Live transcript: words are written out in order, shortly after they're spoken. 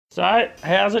So,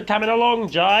 how's it coming along,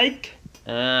 Jake?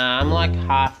 I'm like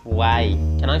halfway.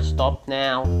 Can I stop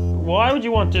now? Why would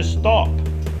you want to stop?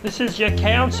 This is your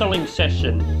counselling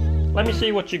session. Let me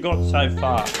see what you got so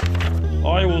far.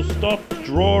 I will stop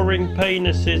drawing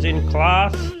penises in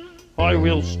class. I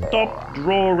will stop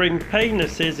drawing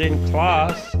penises in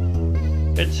class,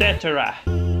 etc.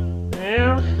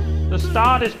 Well, the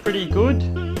start is pretty good.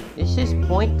 This is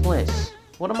pointless.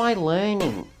 What am I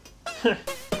learning?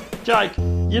 Jake,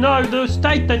 you know, the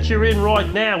state that you're in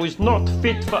right now is not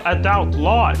fit for adult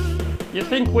life. You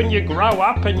think when you grow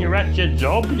up and you're at your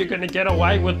job, you're going to get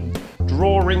away with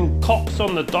drawing cocks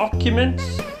on the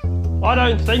documents? I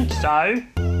don't think so.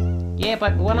 Yeah,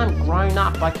 but when I'm grown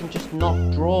up, I can just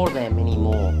not draw them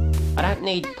anymore. I don't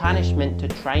need punishment to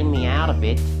train me out of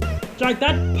it. Jake,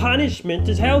 that punishment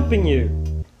is helping you.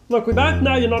 Look, we both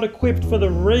know you're not equipped for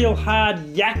the real hard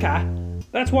yakka.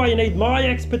 That's why you need my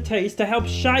expertise to help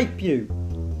shape you,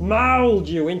 mould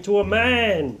you into a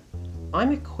man.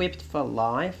 I'm equipped for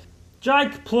life.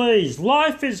 Jake, please,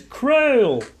 life is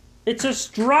cruel. It's a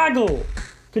struggle.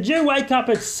 Could you wake up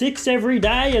at 6 every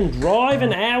day and drive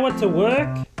an hour to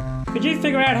work? Could you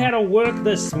figure out how to work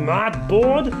the smart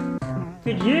board?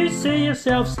 Could you see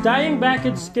yourself staying back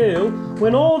at school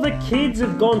when all the kids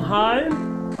have gone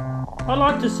home? I'd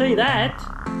like to see that.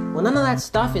 Well, none of that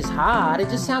stuff is hard. It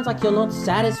just sounds like you're not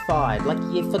satisfied, like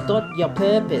you forgot your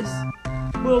purpose.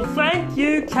 Well, thank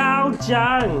you, Carl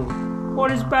Jung.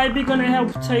 What, is baby gonna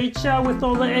help teach her with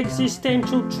all the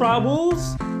existential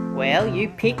troubles? Well, you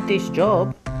picked this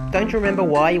job. Don't you remember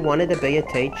why you wanted to be a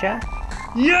teacher?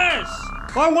 Yes!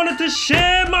 I wanted to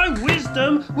share my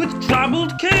wisdom with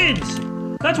troubled kids.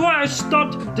 That's why I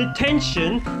stopped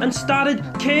detention and started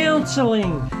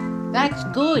counselling. That's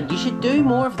good. You should do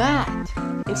more of that.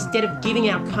 Instead of giving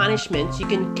out punishments, you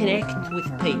can connect with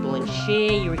people and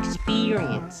share your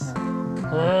experience.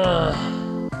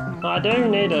 I do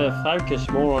need to focus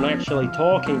more on actually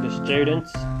talking to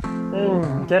students.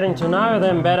 Getting to know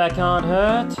them better can't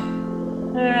hurt.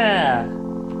 Yeah,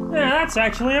 that's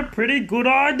actually a pretty good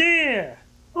idea.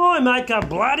 I make a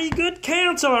bloody good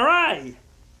counsellor, eh?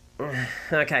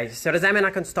 Okay, so does that mean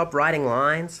I can stop writing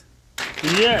lines?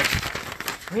 Yes.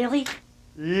 Really?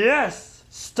 Yes.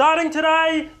 Starting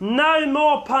today, no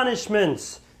more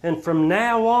punishments. And from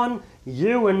now on,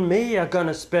 you and me are going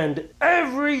to spend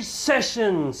every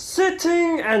session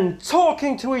sitting and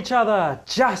talking to each other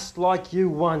just like you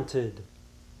wanted.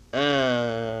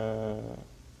 Yeah,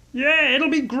 it'll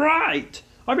be great.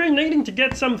 I've been needing to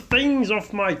get some things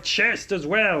off my chest as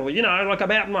well, you know, like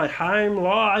about my home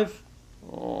life.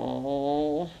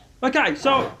 Okay,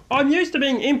 so I'm used to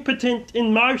being impotent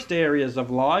in most areas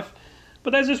of life, but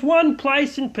there's this one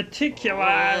place in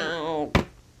particular.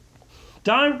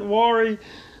 Don't worry,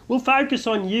 we'll focus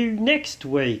on you next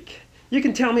week. You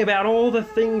can tell me about all the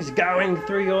things going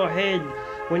through your head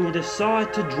when you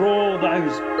decide to draw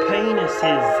those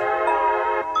penises.